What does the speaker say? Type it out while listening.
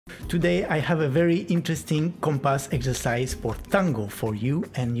Today I have a very interesting compass exercise for tango for you,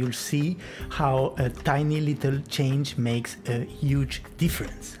 and you'll see how a tiny little change makes a huge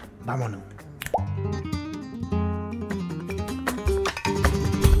difference. Vámonos.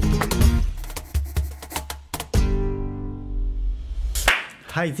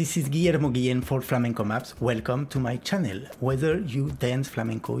 Hi, this is Guillermo Guillen for FlamencoMAPS. Welcome to my channel. Whether you dance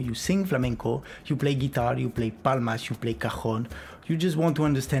flamenco, you sing flamenco, you play guitar, you play palmas, you play cajon, you just want to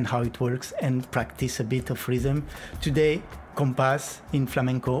understand how it works and practice a bit of rhythm. Today, Compás in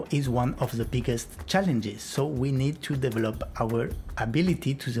flamenco is one of the biggest challenges, so we need to develop our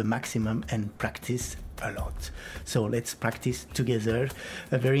ability to the maximum and practice a lot. So let's practice together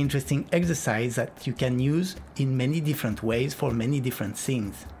a very interesting exercise that you can use in many different ways for many different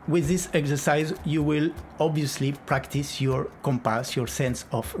things. With this exercise, you will obviously practice your compass, your sense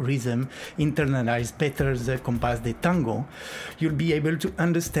of rhythm, internalize better the compás de tango. You'll be able to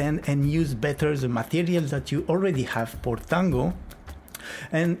understand and use better the materials that you already have for tango,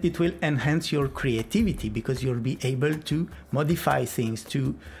 and it will enhance your creativity because you'll be able to modify things,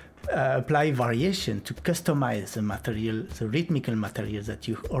 to apply variation, to customize the material, the rhythmical materials that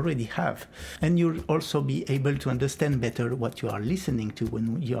you already have. And you'll also be able to understand better what you are listening to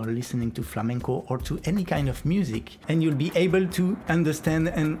when you are listening to flamenco or to any kind of music. And you'll be able to understand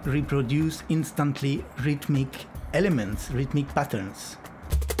and reproduce instantly rhythmic elements, rhythmic patterns.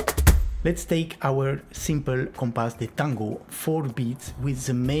 Let's take our simple compás de tango, 4 beats with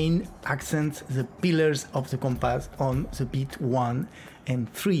the main accents, the pillars of the compass on the beat 1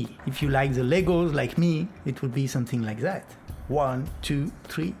 and 3. If you like the Legos like me, it would be something like that. 1, 2,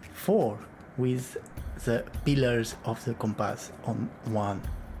 3, 4 with the pillars of the compass on 1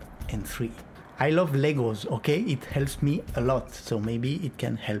 and 3. I love Legos, okay? It helps me a lot, so maybe it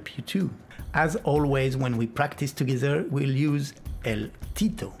can help you too. As always, when we practice together, we'll use El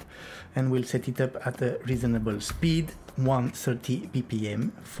Tito, and we'll set it up at a reasonable speed, 130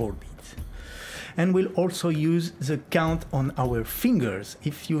 BPM, 4 beats. And we'll also use the count on our fingers.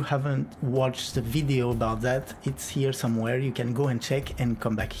 If you haven't watched the video about that, it's here somewhere. You can go and check and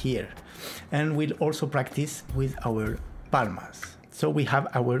come back here. And we'll also practice with our palmas. So we have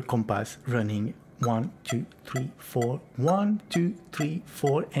our compass running 1, 2, 3, 4, 1, 2, 3,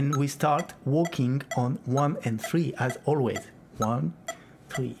 4, and we start walking on 1 and 3 as always. 1,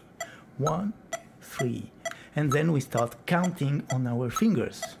 3, 1, 3, and then we start counting on our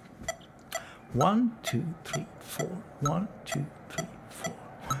fingers. 1, 2, 3, 4, 1, 2, 3, 4,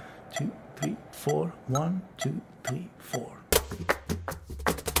 1, 2, 3, 4, 1, 2, 3, 4.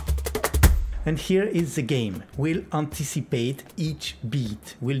 And here is the game. We'll anticipate each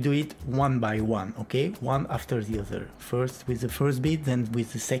beat. We'll do it one by one, okay? One after the other. First with the first beat, then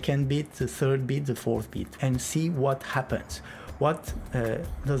with the second beat, the third beat, the fourth beat, and see what happens. What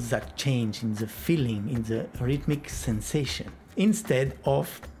does that change in the feeling, in the rhythmic sensation? Instead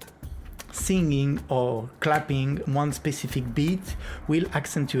of singing or clapping one specific beat, we'll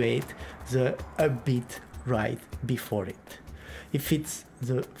accentuate the upbeat right before it. If it's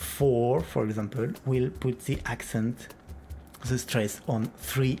the 4, for example, we'll put the accent, the stress on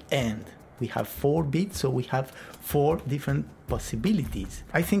 3 and. We have 4 beats, so we have 4 different possibilities.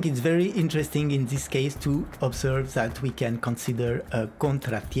 I think it's very interesting in this case to observe that we can consider a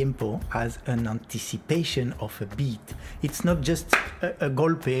contratiempo as an anticipation of a beat. It's not just a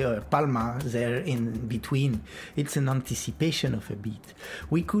golpe or a palma there in between. It's an anticipation of a beat.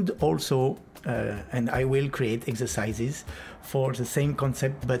 We could also, and I will create exercises for the same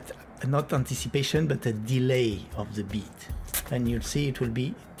concept, but not anticipation, but a delay of the beat. And you'll see it will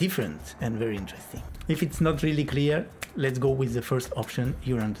be different and very interesting. If it's not really clear, let's go with the first option,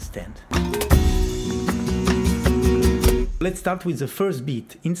 you'll understand. Let's start with the first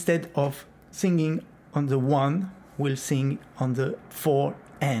beat. Instead of singing on the 1, we'll sing on the 4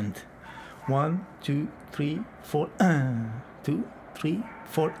 and. 1, 2, 3, 4, 1, 2, 3,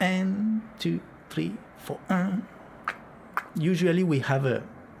 4, and 2, 3, 4, 1. Usually we have a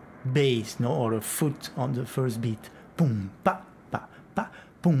bass, no, or a foot on the first beat. Boom, pa, pa, pa,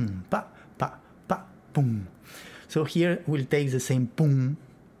 boom, pa, pa, pa, boom. So here we'll take the same boom,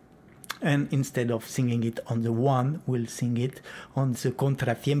 and instead of singing it on the 1, we'll sing it on the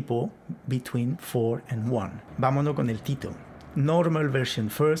contratiempo between 4 and 1. Vámonos con el Tito. Normal version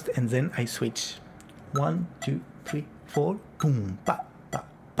first, and then I switch. 1, 2, 3, 4, boom, pa, pa,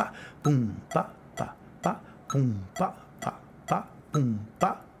 pa, boom, pa, pa, pa, boom, pa, pa, pa, boom,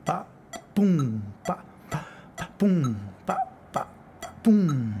 pa, pa, boom, pa, pa, pa, boom, pa, pa, pa,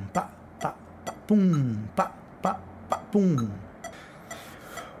 boom, pa, pa, pa, boom, pa, pa, pa, boom.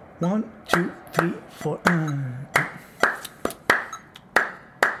 1, 2, 3, 4.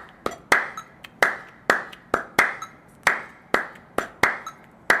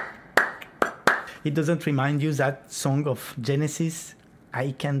 It doesn't remind you that song of Genesis,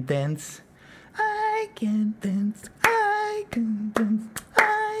 I can dance, I can dance, I can dance,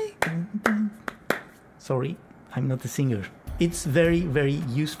 I can dance. Sorry, I'm not a singer. It's very, very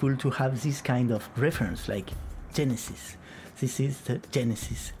useful to have this kind of reference, like Genesis. This is the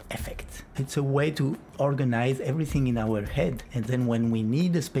Genesis effect. It's a way to organize everything in our head, and then when we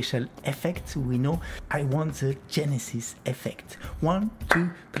need a special effect, we know I want the Genesis effect. 1,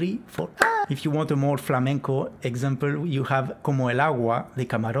 2, 3, 4. If you want a more flamenco example, you have Como el agua de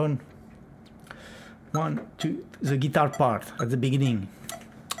Camarón. 1, 2, the guitar part at the beginning.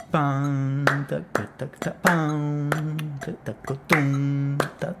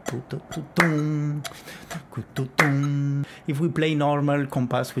 If we play normal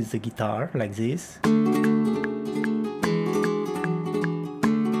Compás with the guitar, like this,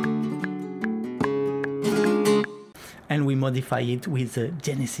 and we modify it with the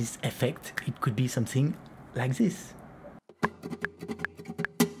Genesis effect, it could be something like this.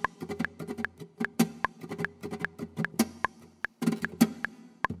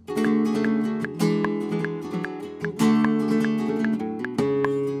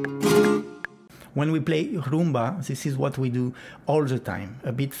 When we play rumba, this is what we do all the time,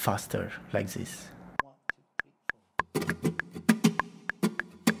 a bit faster, like this.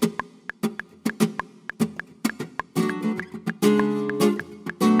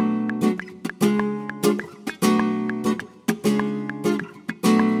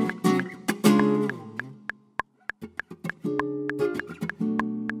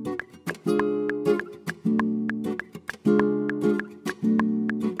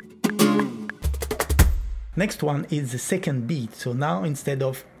 Next one is the second beat. So now instead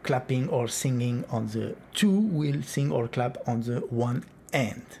of clapping or singing on the 2, we'll sing or clap on the 1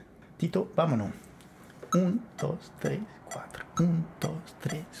 end. Tito, vámonos. 1, 2, 3, 4. 1, 2,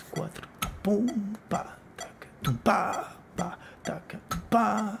 3, 4. Pum, pa, taca, tum, pa, taca, tum,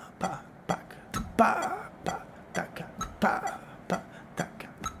 pa, taca, tum, pa, taca, pa, taca,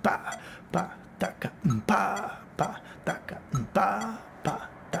 pa, taca, pa, taca, pa,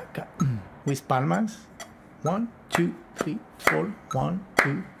 taca. With palmas. 1, 2, 3, 4. 1,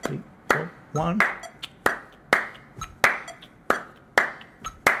 2, 3, 4. 1.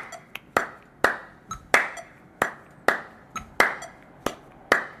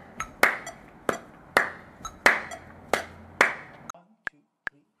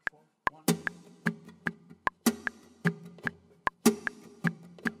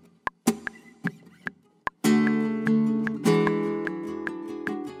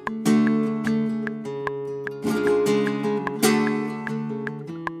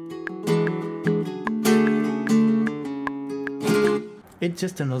 It's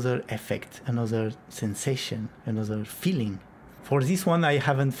just another effect, another sensation, another feeling. For this one, I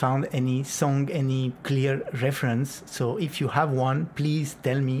haven't found any song, any clear reference. So if you have one, please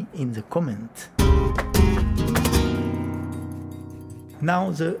tell me in the comment. Now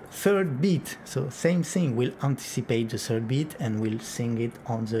the third beat. So same thing, we'll anticipate the third beat and we'll sing it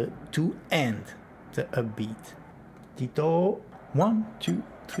on the 2 end, the upbeat. Tito, 1, 2,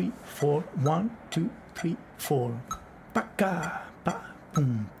 3, 4. 1, 2, 3, 4. Paka. Pa,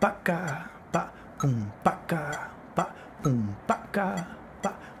 pum, paka, pa, pum, paka, pa, pum, paka,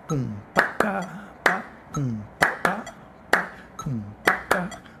 pa, pum, paka, pa, pum, paka, pa, pum, paka, pa, pum, paka,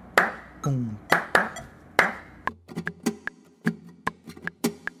 pa.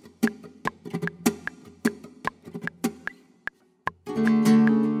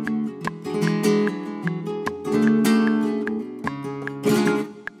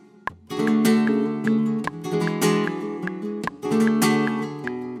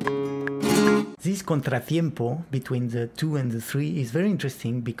 This contratiempo between the 2 and the 3 is very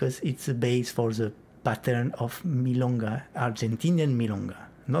interesting because it's a base for the pattern of milonga, Argentinian milonga,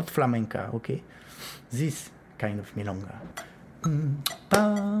 not flamenca, okay? This kind of milonga.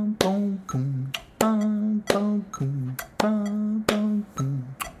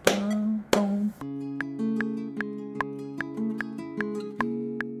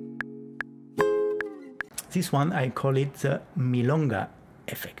 This one I call it the milonga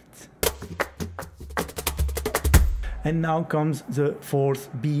effect. And now comes the fourth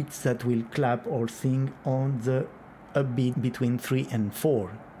beat that will clap or sing on the upbeat between 3 and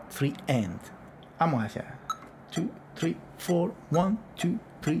 4. 3 and. Vamos allá. 2, 3, 4. 1, 2,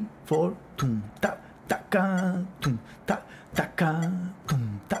 3, 4. Tum ta ta ka. Tum ta ta ka.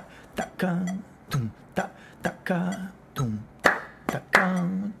 Tum ta ta ka. Tum ta ta ka. Tum ta ta ka.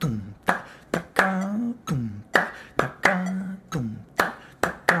 Tum ta ta ka. Tum ta ta ka. Tum.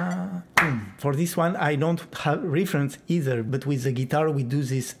 For this one, I don't have reference either, but with the guitar we do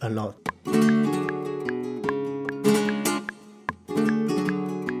this a lot.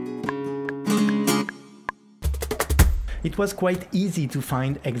 It was quite easy to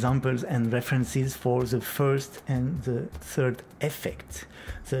find examples and references for the first and the third effect,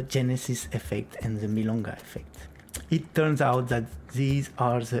 the Genesis effect and the Milonga effect. It turns out that these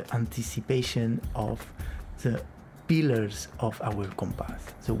are the anticipation of the pillars of our compass,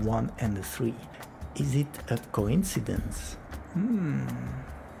 the 1 and the 3. Is it a coincidence?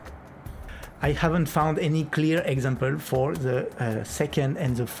 I haven't found any clear example for the second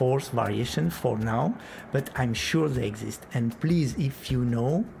and the fourth variation for now, but I'm sure they exist. And please, if you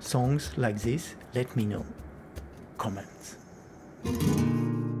know songs like this, let me know. Comments.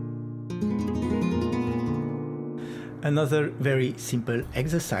 Another very simple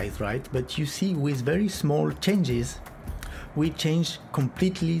exercise, right? But you see, with very small changes, we change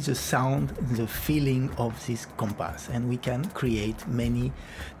completely the sound, the feeling of this compass, and we can create many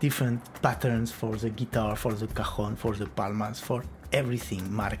different patterns for the guitar, for the cajon, for the palmas, for everything,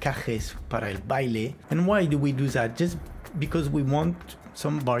 marcajes para el baile. And why do we do that? Just because we want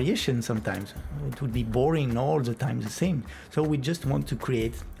some variation sometimes. It would be boring all the time the same. So we just want to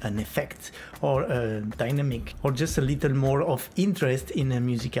create an effect or a dynamic or just a little more of interest in a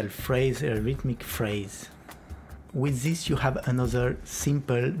musical phrase, a rhythmic phrase. With this, you have another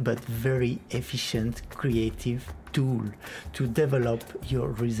simple but very efficient creative tool to develop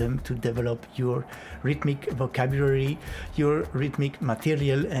your rhythm, to develop your rhythmic vocabulary, your rhythmic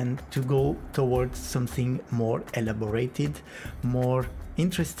material, and to go towards something more elaborated, more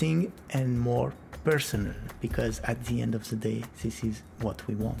interesting, and more personal, because at the end of the day, this is what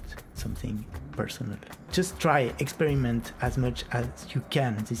we want, something personal. Just try, experiment as much as you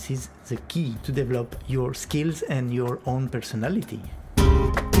can. This is the key to develop your skills and your own personality.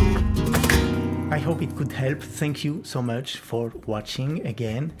 I hope it could help. Thank you so much for watching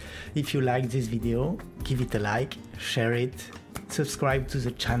again. If you like this video, give it a like, share it, subscribe to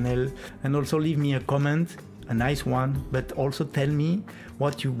the channel, and also leave me a comment, a nice one, but also tell me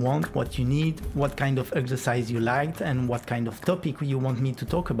what you want, what you need, what kind of exercise you liked, and what kind of topic you want me to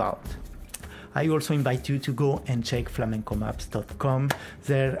talk about. I also invite you to go and check flamencomaps.com.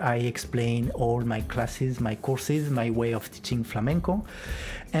 There I explain all my classes, my courses, my way of teaching flamenco,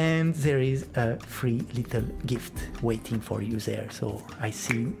 and there is a free little gift waiting for you there. So I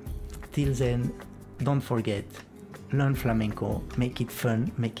see you. Till then, don't forget, learn flamenco, make it fun,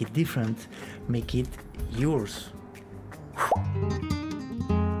 make it different, make it yours.